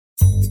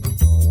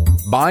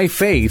By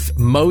faith,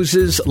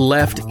 Moses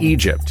left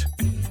Egypt.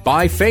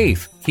 By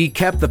faith, he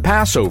kept the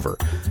Passover.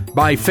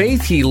 By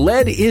faith, he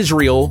led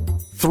Israel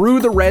through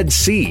the Red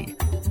Sea.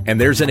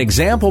 And there's an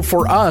example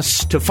for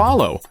us to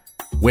follow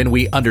when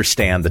we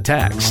understand the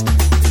text.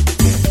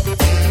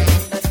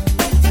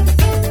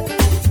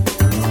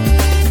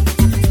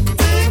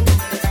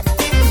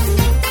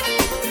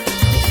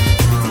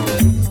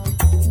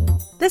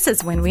 This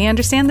is When We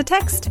Understand the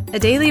Text, a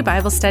daily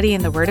Bible study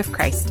in the Word of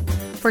Christ.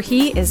 For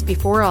He is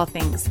before all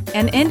things,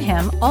 and in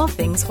Him all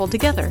things hold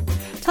together.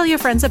 Tell your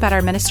friends about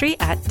our ministry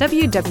at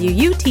wwutt.com.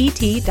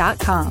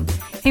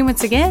 Hey,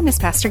 once again, it's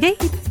Pastor Gabe.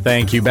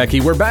 Thank you,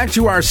 Becky. We're back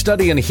to our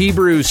study in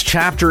Hebrews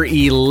chapter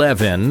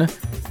 11. I'm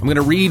going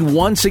to read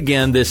once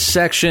again this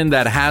section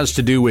that has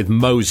to do with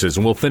Moses,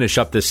 and we'll finish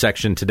up this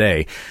section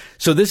today.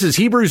 So this is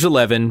Hebrews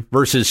 11,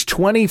 verses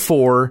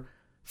 24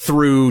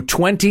 through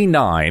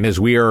 29, as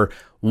we are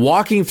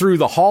walking through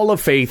the hall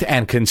of faith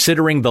and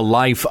considering the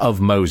life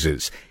of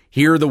Moses.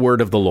 Hear the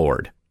word of the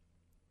Lord.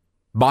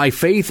 By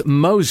faith,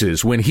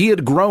 Moses, when he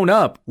had grown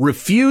up,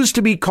 refused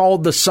to be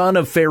called the son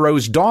of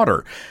Pharaoh's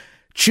daughter,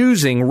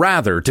 choosing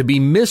rather to be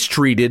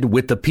mistreated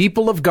with the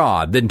people of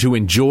God than to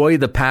enjoy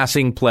the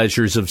passing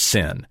pleasures of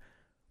sin.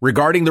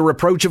 Regarding the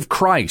reproach of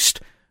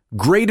Christ,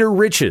 greater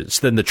riches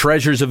than the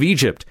treasures of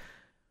Egypt,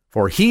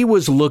 for he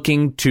was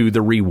looking to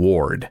the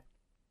reward.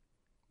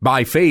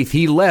 By faith,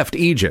 he left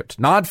Egypt,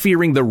 not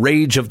fearing the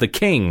rage of the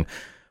king,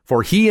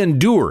 for he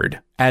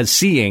endured as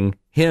seeing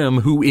him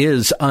who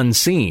is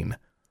unseen.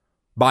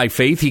 By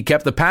faith, he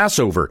kept the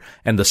Passover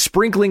and the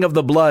sprinkling of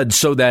the blood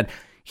so that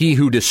he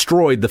who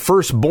destroyed the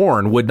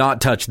firstborn would not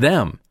touch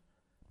them.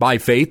 By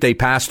faith, they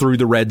passed through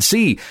the Red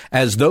Sea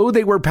as though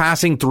they were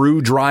passing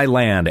through dry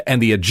land,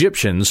 and the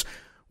Egyptians,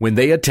 when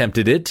they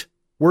attempted it,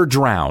 were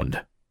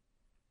drowned.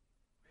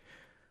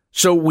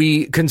 So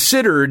we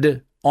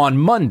considered on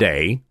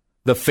Monday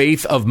the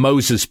faith of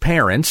Moses'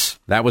 parents.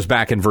 That was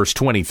back in verse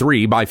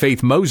 23. By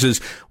faith, Moses,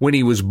 when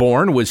he was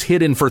born, was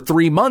hidden for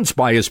 3 months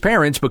by his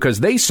parents because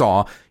they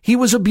saw he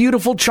was a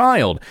beautiful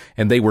child,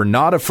 and they were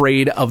not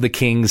afraid of the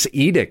king's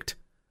edict.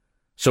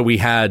 So we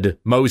had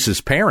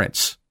Moses'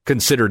 parents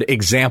considered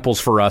examples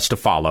for us to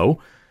follow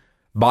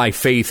by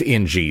faith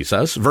in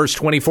Jesus. Verse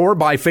 24,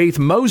 by faith,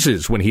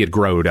 Moses, when he had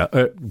grown up.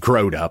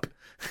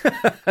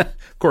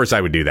 Of course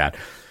I would do that.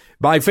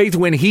 By faith,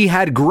 when he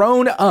had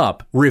grown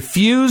up,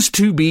 refused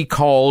to be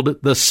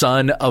called the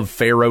son of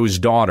Pharaoh's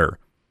daughter,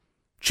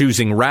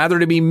 choosing rather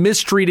to be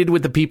mistreated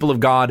with the people of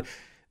God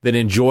than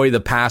enjoy the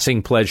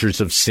passing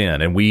pleasures of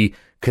sin. And we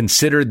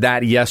considered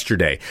that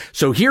yesterday.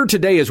 So here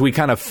today, as we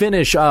kind of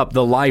finish up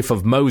the life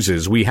of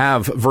Moses, we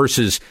have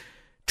verses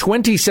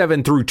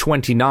 27 through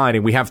 29,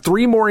 and we have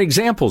 3 more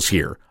examples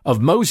here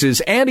of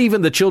Moses and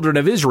even the children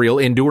of Israel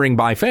enduring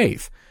by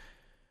faith.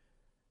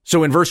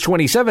 So in verse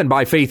 27,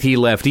 by faith he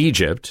left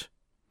Egypt.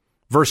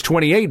 Verse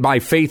 28, by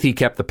faith he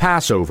kept the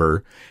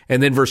Passover.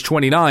 And then verse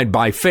 29,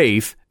 by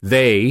faith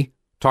they,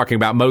 talking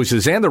about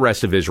Moses and the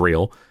rest of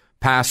Israel,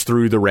 passed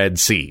through the Red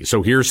Sea.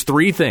 So here's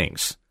 3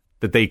 things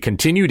that they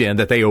continued in,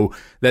 that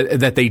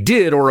they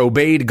did or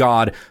obeyed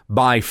God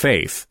by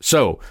faith.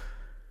 So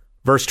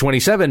verse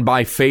 27,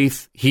 by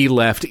faith he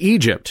left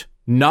Egypt,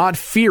 not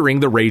fearing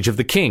the rage of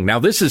the king. Now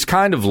this is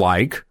kind of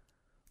like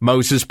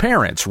Moses'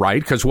 parents,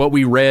 right? Because what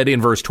we read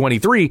in verse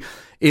 23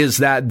 is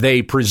that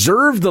they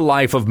preserved the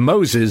life of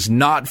Moses,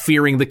 not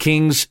fearing the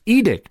king's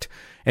edict.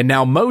 And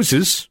now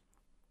Moses,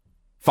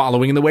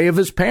 following in the way of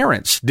his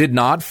parents, did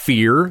not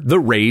fear the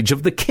rage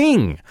of the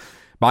king.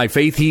 By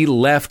faith, he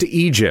left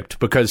Egypt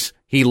because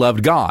he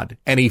loved God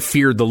and he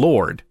feared the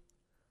Lord.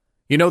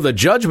 You know, the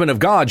judgment of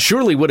God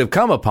surely would have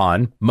come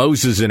upon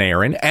Moses and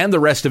Aaron and the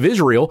rest of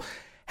Israel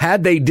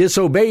had they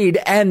disobeyed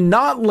and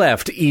not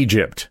left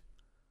Egypt.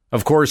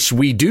 Of course,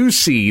 we do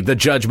see the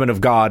judgment of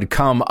God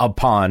come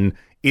upon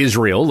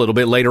Israel a little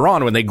bit later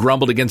on when they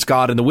grumbled against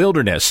God in the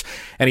wilderness,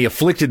 and he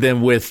afflicted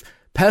them with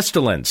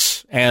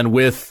pestilence and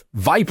with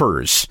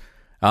vipers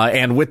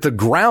and with the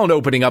ground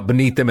opening up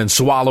beneath them and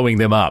swallowing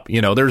them up.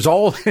 You know, there's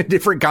all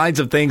different kinds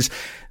of things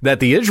that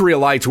the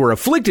Israelites were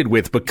afflicted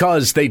with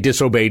because they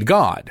disobeyed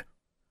God.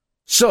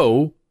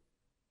 So,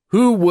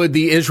 who would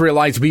the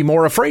Israelites be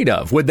more afraid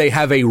of? Would they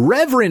have a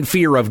reverent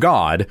fear of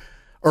God,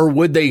 or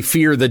would they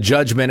fear the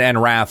judgment and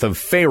wrath of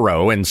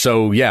Pharaoh? And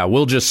so, yeah,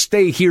 we'll just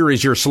stay here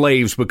as your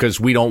slaves because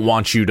we don't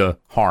want you to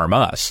harm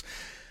us.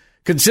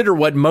 Consider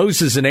what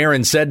Moses and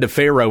Aaron said to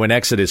Pharaoh in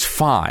Exodus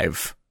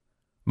 5.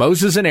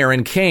 Moses and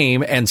Aaron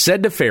came and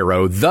said to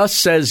Pharaoh, "Thus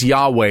says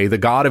Yahweh, the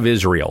God of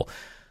Israel,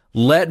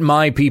 let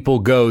my people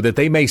go, that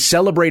they may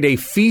celebrate a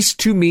feast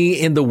to me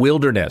in the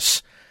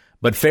wilderness."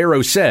 But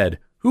Pharaoh said,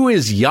 "Who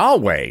is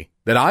Yahweh,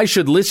 that I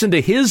should listen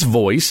to his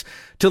voice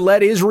to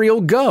let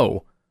Israel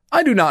go?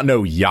 I do not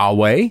know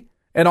Yahweh,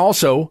 and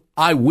also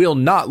I will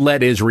not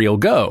let Israel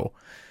go."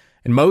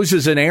 And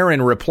Moses and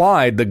Aaron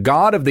replied, "The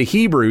God of the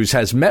Hebrews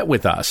has met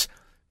with us.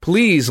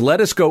 Please let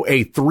us go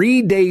a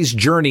 3 days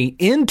journey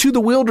into the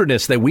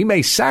wilderness that we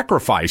may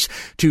sacrifice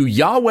to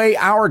Yahweh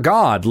our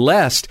God,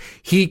 lest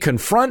he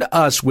confront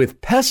us with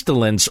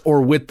pestilence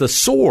or with the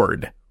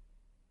sword."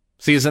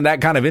 See, isn't that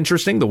kind of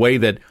interesting, the way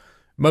that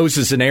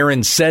Moses and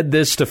Aaron said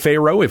this to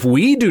Pharaoh? If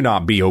we do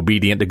not be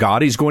obedient to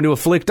God, he's going to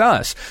afflict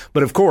us.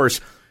 But of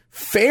course,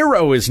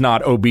 Pharaoh is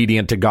not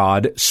obedient to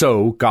God,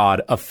 so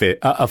God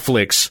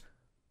afflicts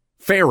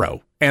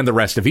Pharaoh and the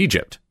rest of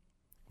Egypt.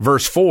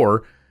 Verse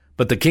 4,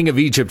 but the king of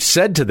Egypt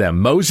said to them,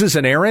 Moses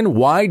and Aaron,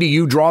 why do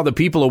you draw the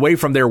people away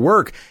from their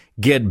work?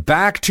 Get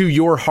back to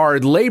your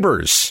hard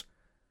labors.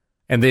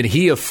 And then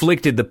he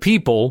afflicted the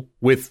people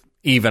with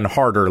even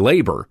harder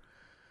labor.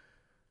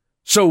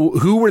 So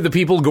who were the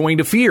people going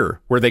to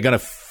fear? Were they going to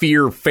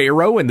fear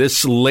Pharaoh and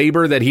this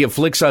labor that he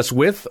afflicts us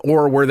with?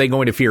 Or were they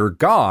going to fear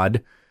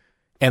God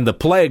and the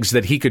plagues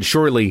that he could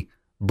surely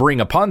bring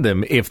upon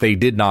them if they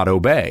did not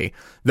obey?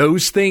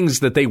 Those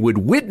things that they would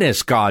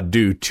witness God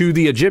do to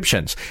the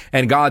Egyptians.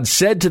 And God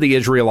said to the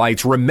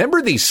Israelites,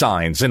 remember these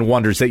signs and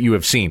wonders that you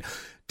have seen.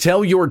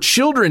 Tell your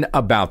children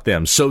about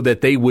them so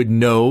that they would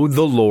know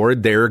the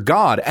Lord their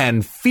God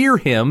and fear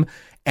him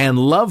and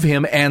love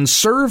him and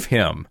serve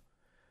him.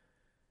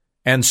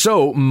 And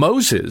so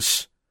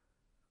Moses,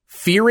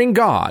 fearing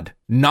God,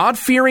 not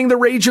fearing the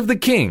rage of the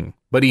king,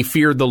 but he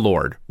feared the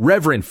Lord,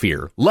 reverent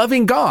fear,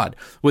 loving God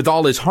with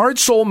all his heart,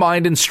 soul,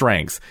 mind, and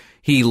strength,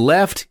 he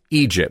left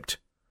Egypt.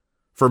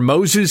 For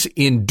Moses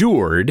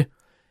endured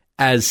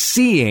as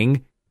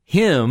seeing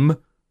him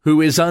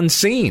who is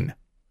unseen.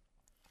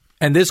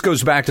 And this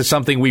goes back to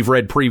something we've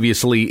read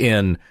previously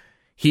in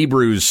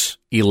Hebrews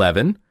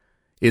 11.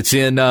 It's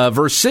in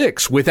verse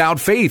 6. Without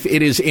faith,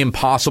 it is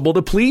impossible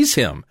to please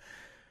him.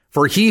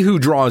 For he who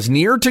draws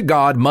near to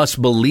God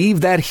must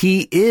believe that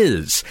he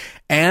is,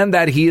 and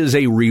that he is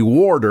a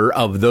rewarder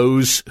of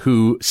those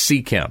who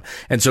seek him.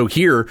 And so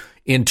here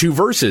in 2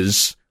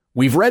 verses,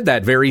 we've read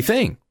that very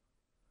thing.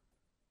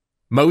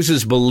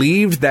 Moses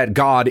believed that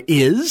God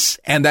is,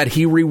 and that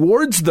he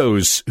rewards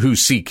those who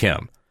seek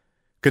him.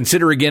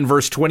 Consider again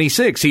verse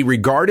 26. He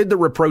regarded the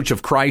reproach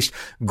of Christ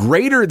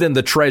greater than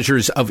the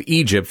treasures of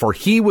Egypt, for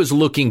he was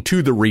looking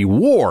to the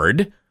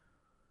reward.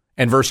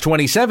 And verse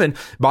 27,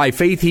 by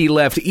faith he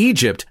left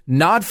Egypt,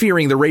 not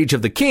fearing the rage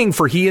of the king,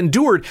 for he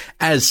endured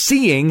as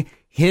seeing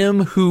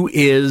him who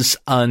is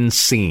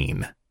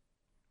unseen.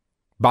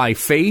 By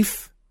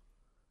faith,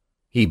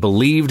 he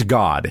believed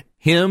God,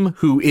 him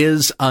who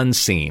is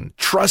unseen,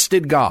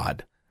 trusted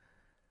God,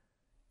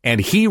 and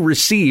he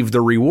received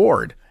the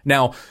reward.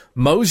 Now,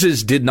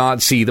 Moses did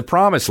not see the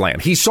promised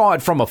land. He saw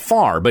it from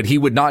afar, but he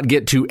would not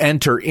get to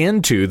enter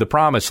into the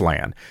promised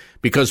land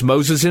because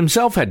Moses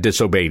himself had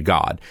disobeyed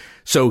God.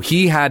 So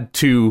he had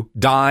to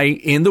die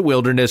in the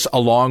wilderness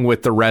along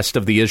with the rest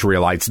of the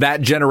Israelites,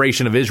 that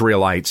generation of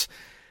Israelites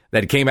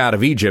that came out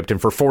of Egypt and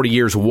for 40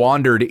 years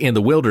wandered in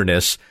the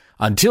wilderness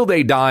until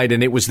they died,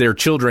 and it was their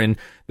children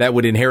that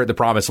would inherit the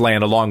promised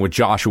land along with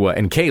Joshua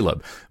and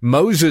Caleb.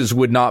 Moses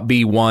would not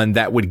be one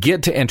that would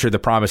get to enter the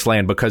promised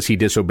land because he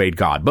disobeyed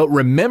God. But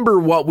remember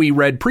what we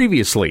read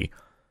previously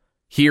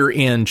here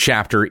in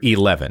chapter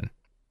 11.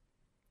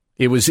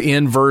 It was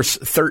in verse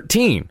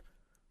 13.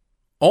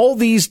 All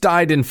these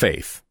died in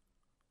faith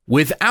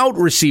without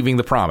receiving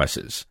the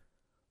promises,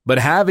 but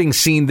having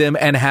seen them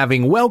and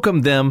having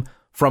welcomed them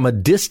from a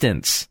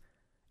distance,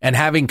 and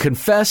having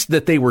confessed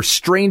that they were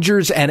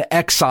strangers and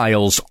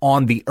exiles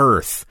on the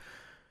earth.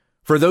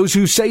 For those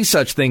who say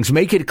such things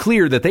make it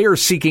clear that they are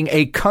seeking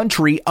a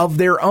country of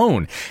their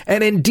own.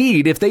 And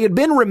indeed, if they had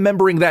been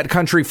remembering that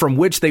country from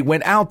which they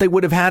went out, they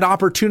would have had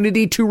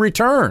opportunity to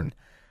return.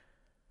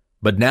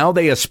 But now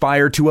they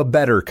aspire to a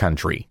better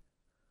country,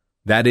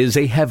 that is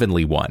a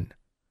heavenly one.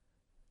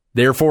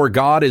 Therefore,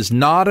 God is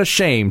not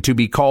ashamed to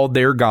be called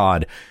their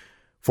God,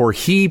 for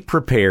he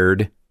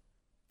prepared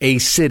a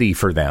city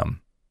for them.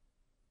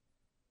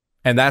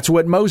 And that's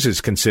what Moses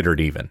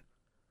considered even,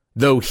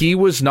 though he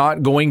was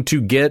not going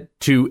to get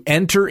to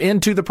enter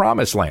into the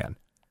promised land.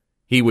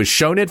 He was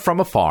shown it from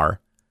afar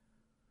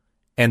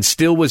and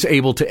still was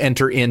able to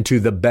enter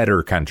into the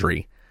better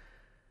country,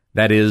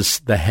 that is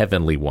the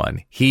heavenly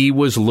one. He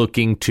was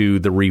looking to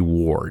the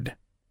reward.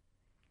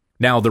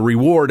 Now, the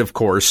reward, of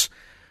course,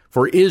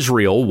 for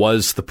Israel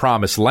was the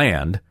promised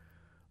land,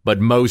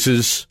 but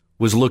Moses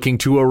was looking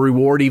to a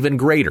reward even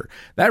greater,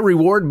 that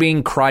reward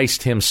being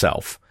Christ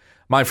himself.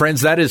 My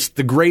friends, that is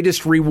the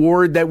greatest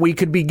reward that we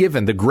could be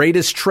given, the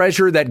greatest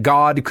treasure that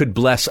God could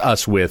bless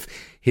us with,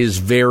 his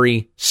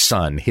very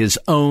son, his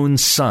own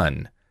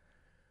son.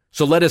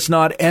 So let us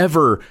not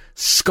ever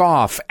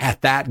scoff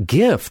at that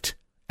gift,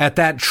 at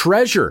that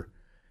treasure,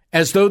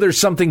 as though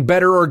there's something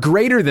better or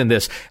greater than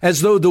this,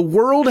 as though the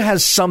world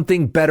has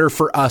something better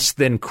for us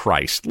than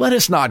Christ. Let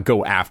us not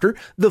go after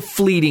the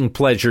fleeting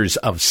pleasures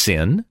of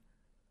sin,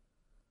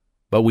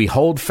 but we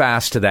hold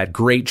fast to that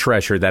great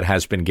treasure that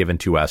has been given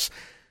to us,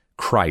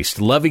 Christ.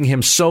 Loving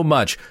him so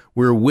much,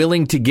 we're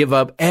willing to give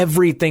up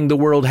everything the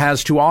world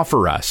has to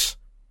offer us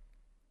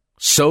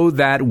so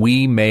that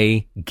we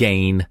may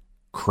gain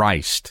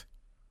Christ.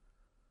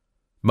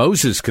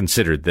 Moses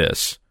considered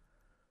this.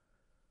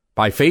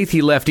 By faith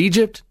he left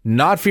Egypt,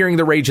 not fearing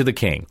the rage of the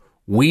king.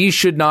 We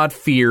should not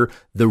fear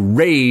the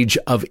rage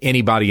of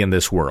anybody in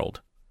this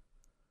world.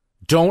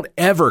 Don't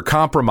ever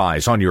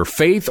compromise on your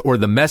faith or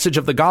the message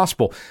of the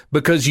gospel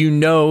because you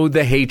know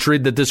the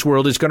hatred that this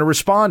world is going to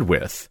respond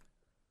with.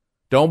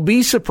 Don't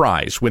be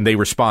surprised when they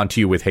respond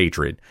to you with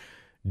hatred.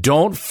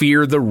 Don't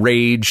fear the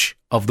rage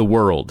of the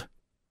world,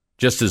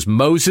 just as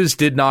Moses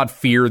did not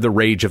fear the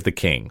rage of the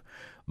king.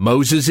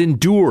 Moses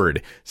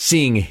endured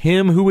seeing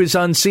him who is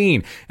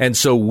unseen, and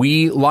so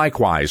we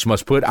likewise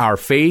must put our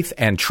faith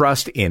and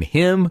trust in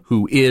him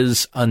who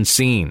is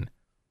unseen.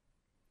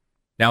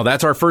 Now,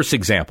 that's our first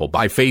example.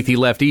 By faith, he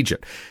left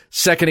Egypt.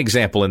 Second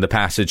example in the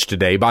passage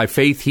today, by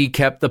faith, he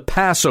kept the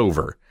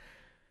Passover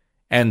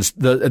and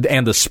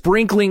the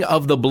sprinkling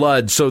of the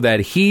blood so that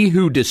he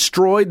who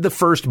destroyed the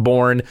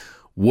firstborn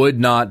would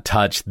not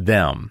touch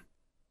them.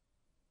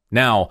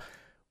 Now,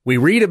 we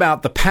read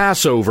about the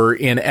Passover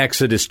in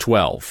Exodus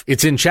 12.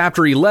 It's in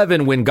chapter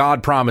 11 when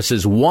God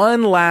promises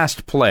one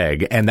last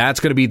plague, and that's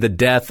going to be the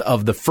death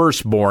of the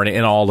firstborn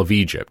in all of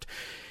Egypt.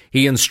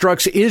 He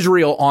instructs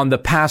Israel on the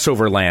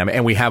Passover lamb,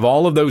 and we have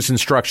all of those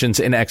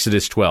instructions in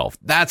Exodus 12.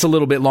 That's a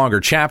little bit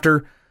longer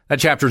chapter. That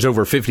chapter is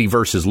over 50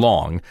 verses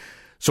long,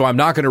 so I'm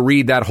not going to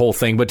read that whole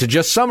thing. But to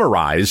just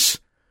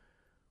summarize,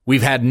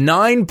 we've had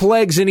 9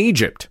 plagues in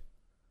Egypt.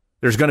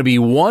 There's going to be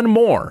one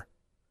more,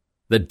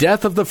 the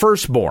death of the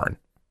firstborn.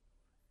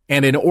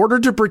 And in order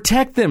to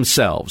protect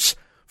themselves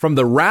from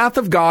the wrath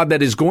of God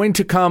that is going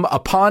to come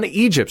upon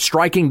Egypt,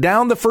 striking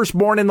down the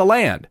firstborn in the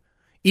land,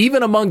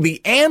 even among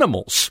the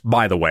animals,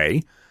 by the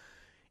way,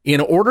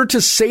 in order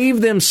to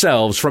save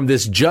themselves from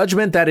this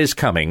judgment that is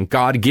coming,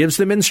 God gives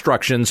them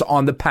instructions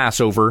on the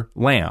Passover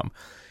lamb.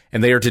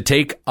 And they are to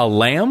take a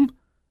lamb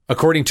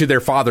according to their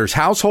father's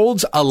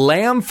households, a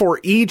lamb for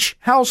each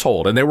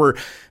household. And there were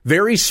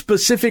very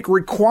specific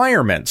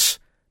requirements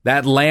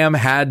that lamb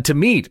had to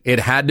meet. It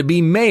had to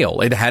be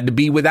male. It had to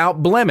be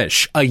without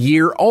blemish, a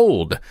year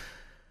old.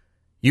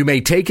 You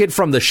may take it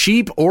from the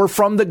sheep or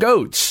from the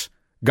goats,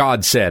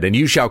 God said, and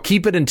you shall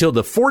keep it until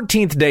the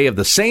 14th day of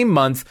the same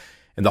month,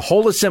 and the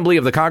whole assembly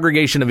of the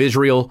congregation of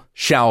Israel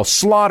shall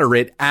slaughter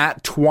it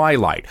at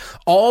twilight.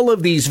 All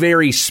of these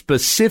very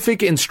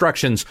specific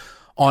instructions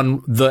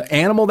on the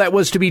animal that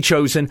was to be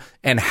chosen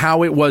and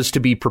how it was to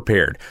be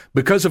prepared.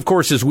 Because, of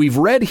course, as we've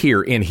read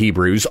here in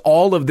Hebrews,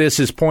 all of this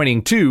is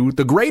pointing to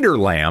the greater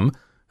lamb,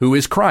 who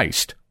is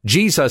Christ.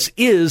 Jesus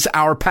is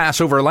our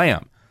Passover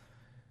lamb.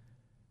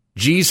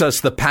 Jesus,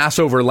 the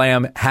Passover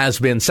lamb, has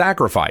been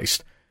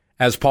sacrificed,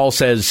 as Paul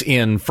says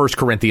in 1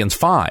 Corinthians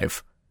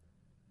 5.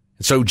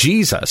 So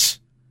Jesus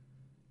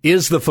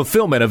is the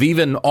fulfillment of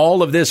even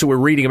all of this that we're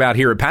reading about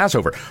here at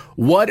Passover.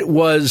 What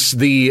was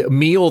the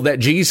meal that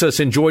Jesus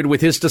enjoyed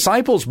with his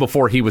disciples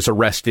before he was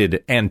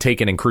arrested and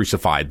taken and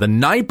crucified? The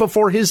night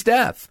before his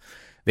death,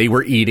 they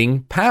were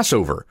eating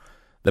Passover.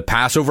 The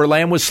Passover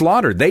lamb was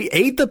slaughtered. They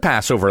ate the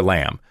Passover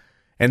lamb.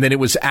 And then it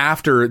was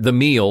after the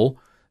meal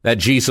that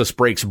Jesus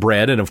breaks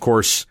bread and, of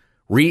course,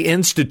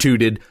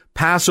 reinstituted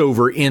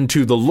Passover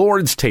into the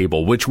Lord's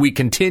table, which we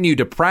continue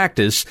to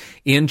practice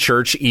in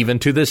church even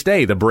to this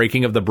day. The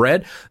breaking of the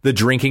bread, the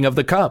drinking of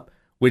the cup,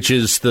 which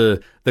is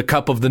the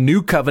cup of the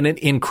new covenant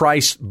in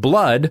Christ's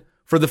blood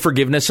for the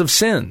forgiveness of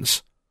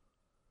sins.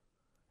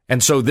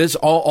 And so this,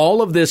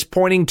 all of this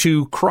pointing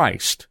to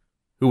Christ,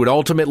 who would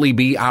ultimately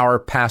be our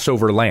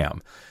Passover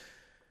lamb.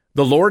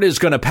 The Lord is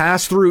going to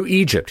pass through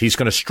Egypt. He's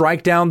going to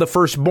strike down the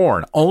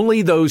firstborn.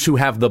 Only those who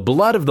have the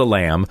blood of the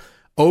lamb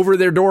over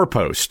their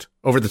doorpost,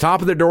 over the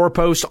top of their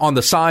doorpost, on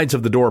the sides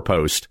of the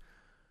doorpost,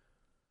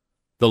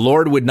 the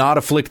Lord would not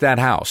afflict that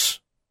house.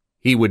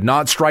 He would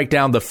not strike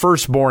down the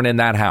firstborn in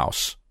that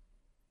house,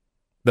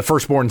 the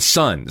firstborn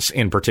sons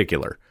in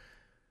particular.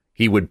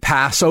 He would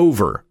pass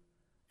over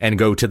and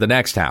go to the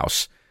next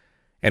house.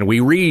 And we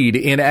read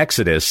in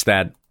Exodus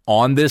that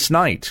on this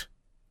night,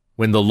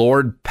 when the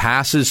Lord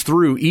passes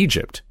through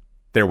Egypt,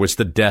 there was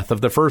the death of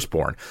the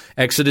firstborn.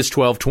 Exodus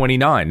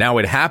 12:29. Now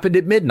it happened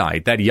at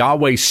midnight that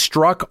Yahweh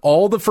struck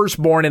all the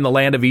firstborn in the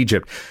land of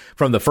Egypt,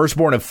 from the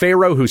firstborn of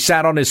Pharaoh who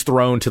sat on his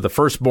throne to the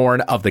firstborn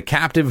of the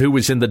captive who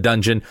was in the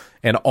dungeon,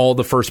 and all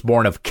the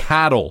firstborn of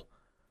cattle.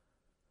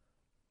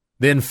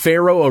 Then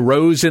Pharaoh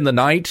arose in the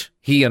night,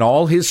 he and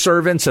all his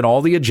servants and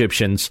all the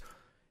Egyptians,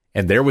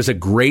 and there was a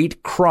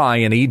great cry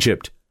in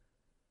Egypt,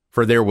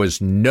 for there was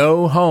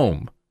no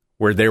home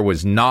where there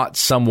was not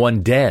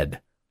someone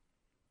dead.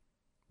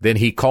 Then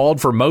he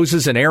called for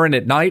Moses and Aaron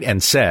at night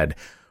and said,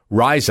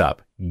 "Rise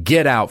up,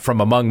 get out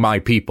from among my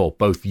people,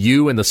 both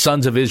you and the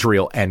sons of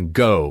Israel, and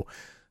go.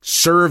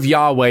 Serve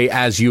Yahweh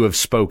as you have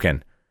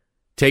spoken.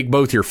 Take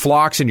both your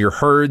flocks and your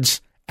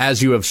herds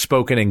as you have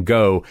spoken, and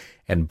go,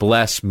 and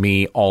bless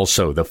me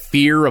also." The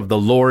fear of the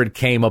Lord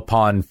came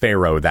upon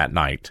Pharaoh that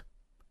night.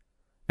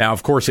 Now,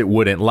 of course, it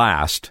wouldn't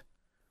last,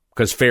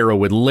 because Pharaoh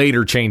would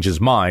later change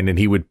his mind and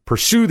he would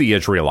pursue the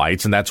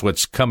Israelites, and that's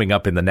what's coming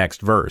up in the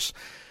next verse.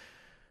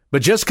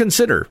 But just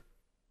consider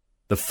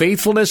the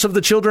faithfulness of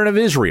the children of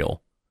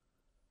Israel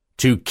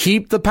to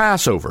keep the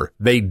Passover.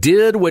 They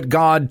did what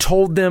God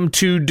told them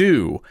to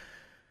do.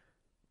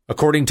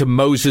 according to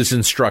Moses'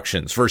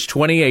 instructions. Verse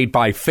 28,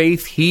 by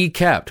faith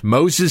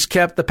Moses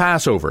kept the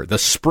Passover, the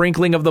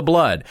sprinkling of the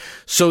blood,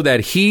 so that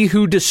he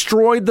who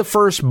destroyed the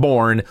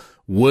firstborn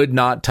would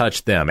not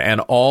touch them.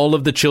 And all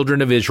of the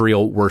children of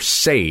Israel were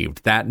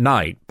saved that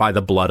night by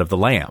the blood of the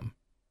Lamb.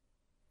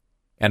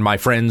 And my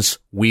friends,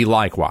 we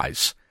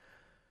likewise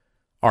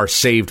are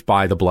saved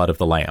by the blood of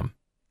the Lamb.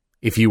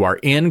 If you are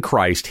in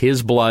Christ,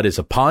 his blood is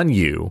upon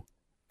you.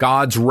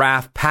 God's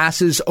wrath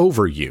passes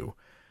over you,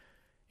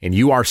 and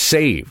you are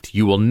saved.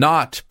 You will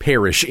not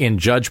perish in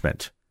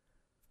judgment,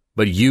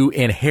 but you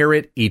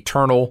inherit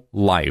eternal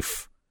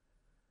life,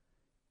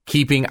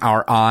 keeping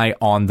our eye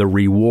on the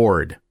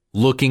reward,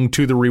 looking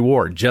to the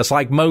reward, just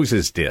like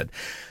Moses did.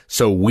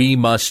 So we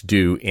must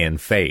do in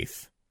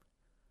faith.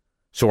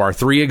 So our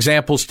three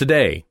examples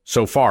today,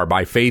 so far,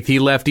 by faith he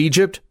left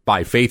Egypt,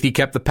 by faith he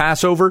kept the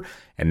Passover,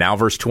 and now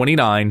verse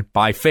 29,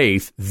 by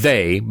faith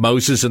they,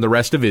 Moses and the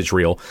rest of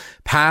Israel,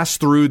 passed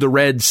through the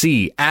Red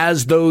Sea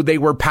as though they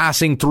were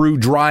passing through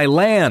dry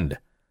land.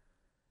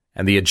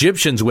 And the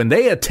Egyptians, when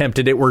they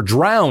attempted it, were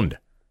drowned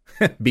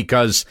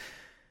because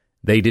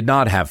they did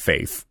not have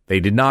faith. They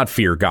did not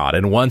fear God.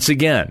 And once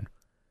again,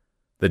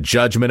 the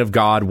judgment of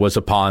God was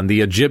upon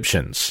the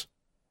Egyptians.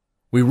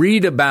 We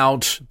read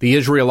about the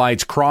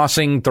Israelites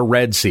crossing the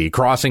Red Sea,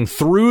 crossing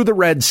through the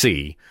Red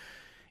Sea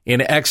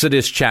in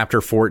Exodus chapter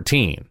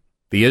 14.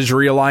 The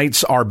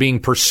Israelites are being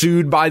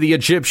pursued by the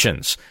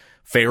Egyptians.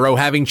 Pharaoh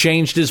having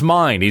changed his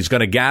mind, he's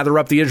going to gather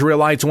up the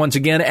Israelites once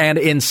again and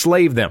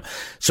enslave them.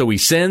 So he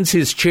sends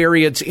his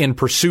chariots in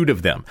pursuit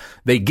of them.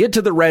 They get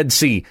to the Red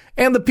Sea,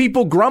 and the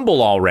people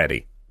grumble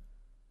already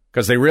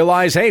because they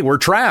realize, hey, we're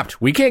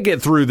trapped. We can't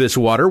get through this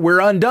water.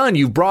 We're undone.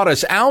 You've brought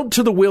us out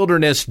to the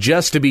wilderness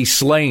just to be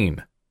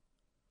slain.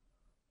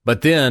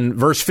 But then,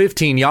 verse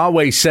 15,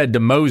 Yahweh said to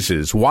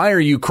Moses, why are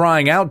you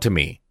crying out to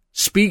me?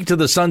 Speak to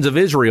the sons of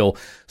Israel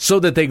so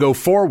that they go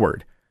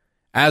forward.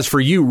 As for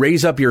you,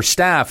 raise up your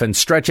staff and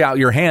stretch out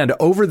your hand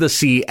over the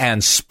sea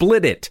and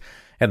split it,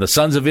 and the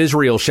sons of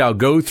Israel shall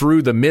go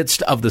through the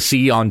midst of the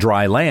sea on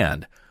dry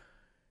land.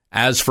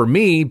 As for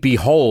me,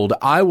 behold,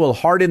 I will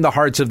harden the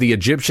hearts of the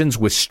Egyptians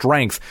with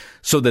strength,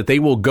 so that they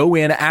will go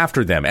in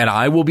after them, and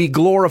I will be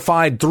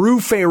glorified through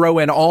Pharaoh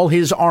and all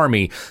his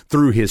army,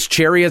 through his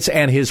chariots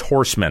and his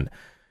horsemen.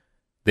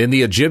 Then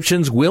the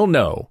Egyptians will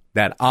know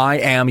that I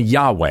am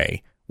Yahweh,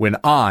 when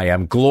I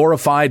am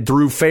glorified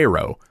through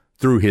Pharaoh,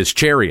 through his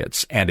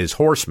chariots and his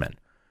horsemen.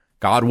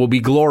 God will be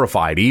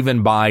glorified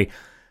even by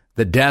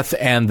the death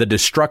and the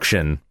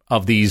destruction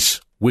of these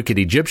wicked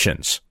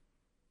Egyptians.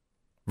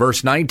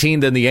 Verse 19,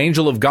 then the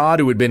angel of God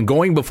who had been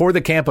going before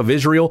the camp of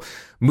Israel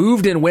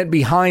moved and went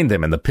behind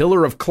them, and the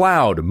pillar of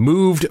cloud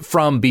moved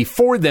from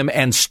before them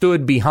and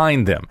stood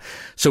behind them.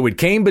 So it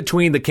came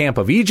between the camp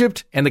of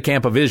Egypt and the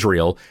camp of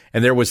Israel,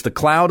 and there was the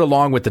cloud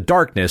along with the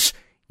darkness,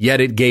 yet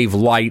it gave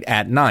light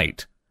at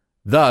night.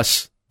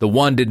 Thus the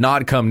one did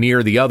not come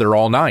near the other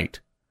all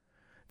night.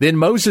 Then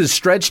Moses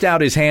stretched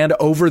out his hand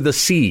over the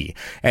sea,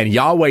 and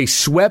Yahweh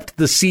swept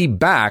the sea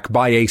back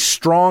by a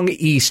strong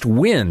east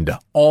wind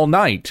all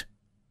night,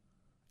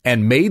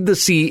 and made the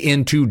sea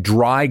into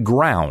dry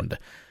ground,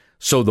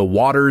 so the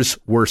waters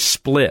were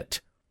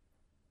split.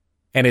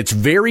 And it's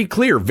very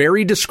clear,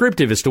 very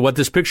descriptive as to what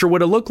this picture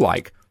would have looked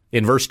like.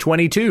 In verse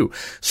 22,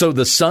 so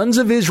the sons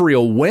of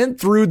Israel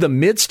went through the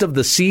midst of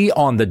the sea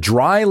on the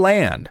dry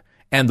land,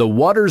 and the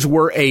waters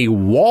were a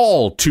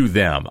wall to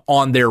them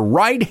on their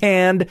right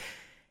hand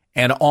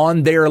and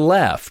on their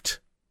left.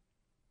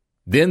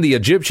 Then the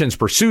Egyptians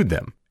pursued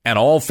them, and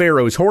all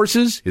Pharaoh's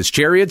horses, his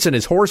chariots, and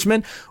his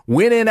horsemen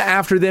went in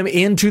after them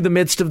into the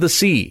midst of the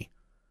sea.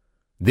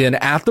 Then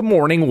at the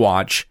morning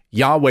watch,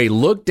 Yahweh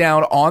looked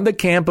down on the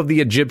camp of the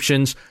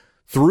Egyptians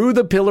through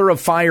the pillar of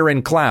fire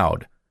and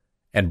cloud,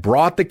 and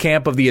brought the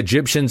camp of the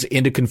Egyptians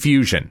into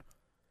confusion.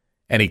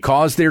 And he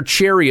caused their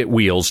chariot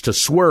wheels to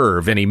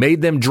swerve, and he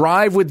made them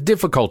drive with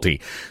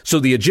difficulty. So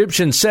the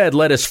Egyptians said,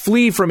 let us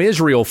flee from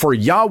Israel, for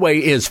Yahweh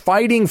is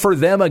fighting for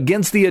them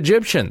against the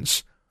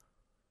Egyptians.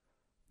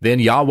 Then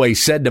Yahweh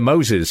said to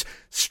Moses,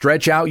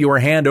 stretch out your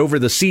hand over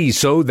the sea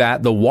so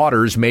that the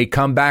waters may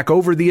come back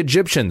over the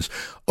Egyptians,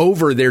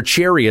 over their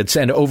chariots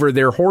and over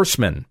their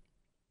horsemen.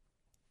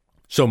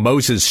 So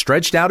Moses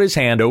stretched out his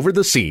hand over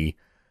the sea,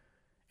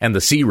 and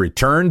the sea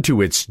returned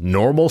to its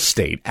normal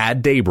state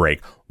at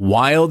daybreak,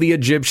 while the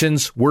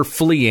Egyptians were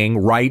fleeing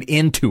right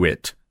into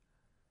it.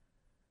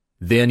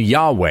 Then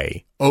Yahweh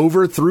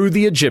overthrew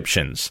the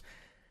Egyptians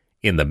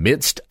in the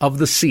midst of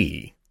the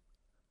sea.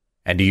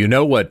 And do you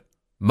know what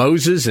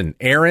Moses and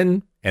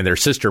Aaron and their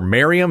sister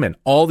Miriam and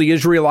all the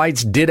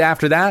Israelites did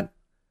after that?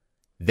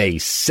 They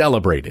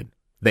celebrated.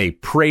 They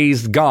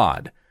praised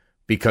God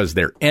because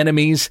their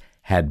enemies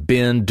had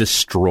been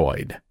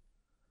destroyed.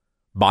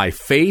 By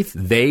faith,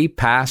 they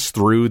passed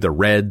through the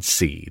Red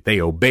Sea. They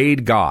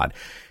obeyed God,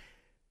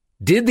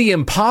 did the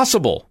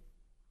impossible,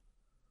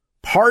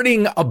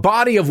 parting a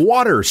body of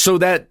water so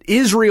that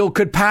Israel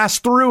could pass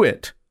through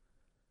it.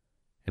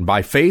 And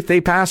by faith,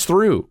 they passed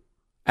through,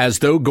 as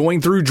though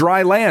going through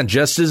dry land,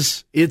 just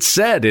as it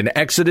said in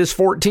Exodus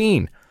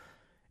 14.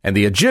 And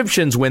the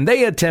Egyptians, when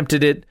they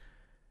attempted it,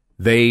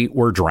 they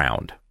were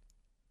drowned.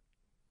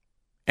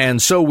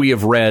 And so we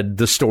have read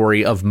the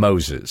story of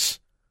Moses,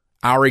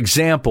 our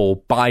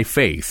example by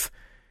faith,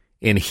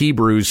 in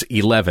Hebrews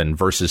 11,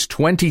 verses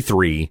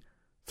 23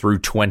 through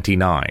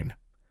 29.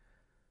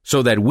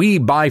 So that we,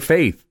 by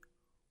faith,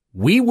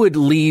 we would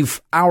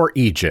leave our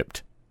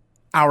Egypt,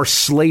 our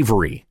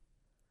slavery,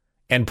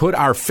 and put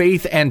our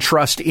faith and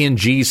trust in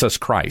Jesus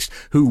Christ,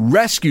 who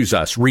rescues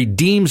us,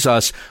 redeems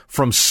us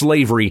from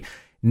slavery,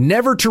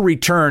 never to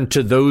return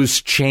to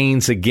those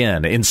chains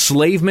again.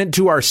 Enslavement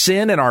to our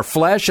sin and our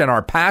flesh and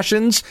our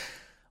passions,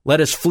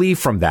 let us flee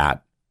from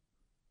that,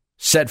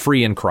 set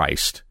free in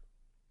Christ.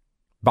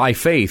 By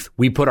faith,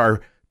 we put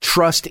our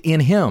trust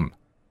in him,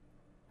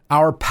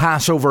 our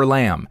Passover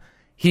lamb,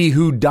 he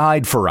who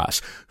died for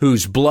us,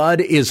 whose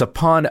blood is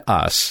upon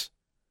us,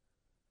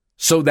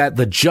 so that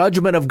the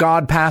judgment of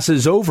God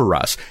passes over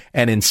us,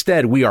 and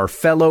instead we are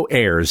fellow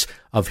heirs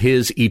of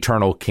his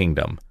eternal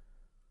kingdom.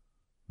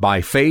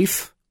 By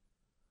faith,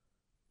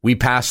 we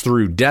pass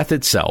through death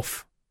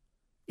itself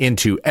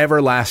into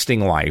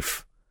everlasting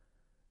life,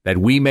 that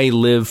we may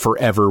live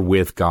forever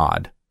with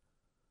God.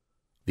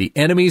 The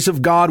enemies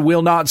of God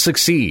will not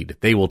succeed.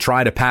 They will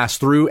try to pass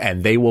through,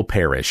 and they will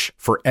perish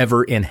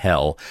forever in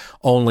hell.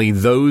 Only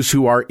those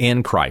who are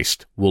in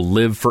Christ will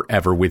live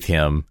forever with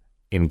him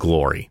in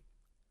glory.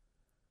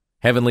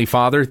 Heavenly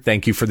Father,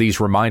 thank you for these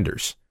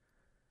reminders.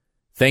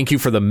 Thank you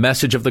for the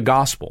message of the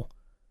gospel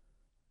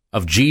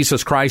of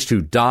Jesus Christ,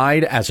 who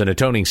died as an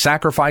atoning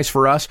sacrifice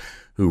for us,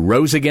 who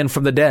rose again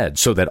from the dead,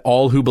 so that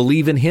all who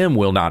believe in him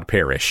will not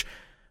perish,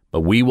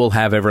 but we will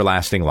have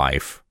everlasting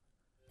life.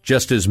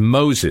 Just as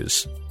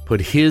Moses put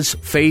his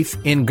faith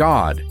in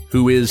God,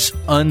 who is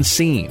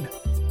unseen.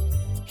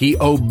 He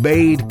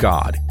obeyed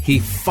God. He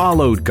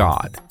followed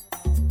God.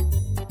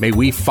 May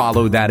we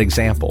follow that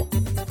example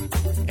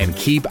and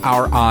keep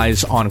our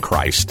eyes on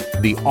Christ,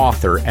 the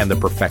author and the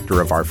perfecter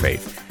of our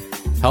faith.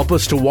 Help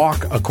us to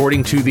walk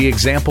according to the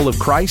example of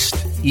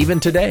Christ, even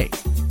today.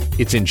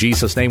 It's in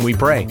Jesus' name we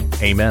pray.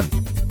 Amen.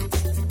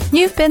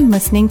 You've been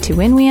listening to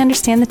When We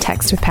Understand the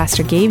Text with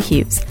Pastor Gabe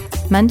Hughes.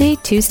 Monday,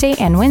 Tuesday,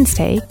 and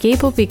Wednesday,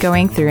 Gabe will be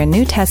going through a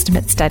New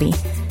Testament study.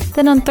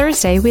 Then on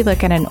Thursday, we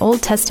look at an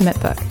Old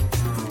Testament book.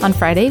 On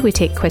Friday, we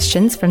take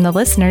questions from the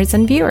listeners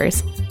and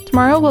viewers.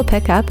 Tomorrow, we'll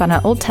pick up on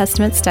an Old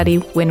Testament study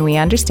when we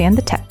understand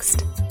the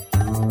text.